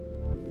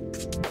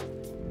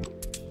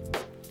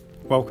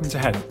Welcome to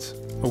Hence,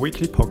 a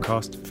weekly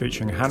podcast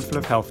featuring a handful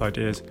of health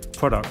ideas,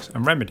 products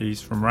and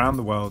remedies from around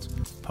the world,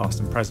 past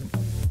and present.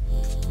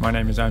 My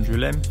name is Andrew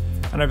Lim,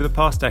 and over the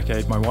past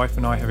decade my wife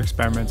and I have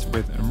experimented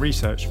with and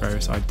researched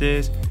various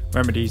ideas,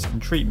 remedies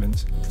and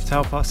treatments to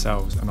help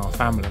ourselves and our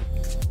family.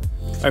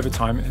 Over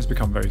time it has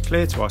become very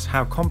clear to us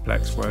how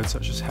complex words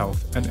such as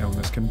health and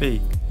illness can be,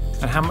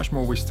 and how much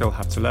more we still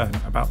have to learn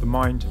about the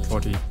mind,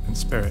 body and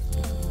spirit.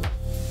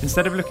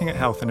 Instead of looking at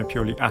health in a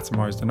purely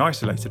atomised and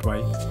isolated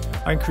way,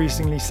 I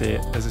increasingly see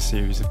it as a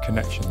series of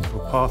connections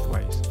or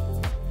pathways.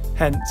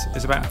 Hence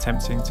is about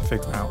attempting to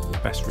figure out the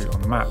best route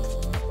on the map.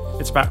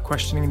 It's about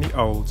questioning the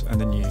old and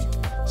the new,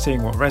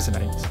 seeing what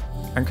resonates,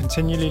 and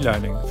continually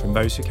learning from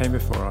those who came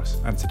before us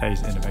and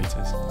today's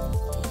innovators.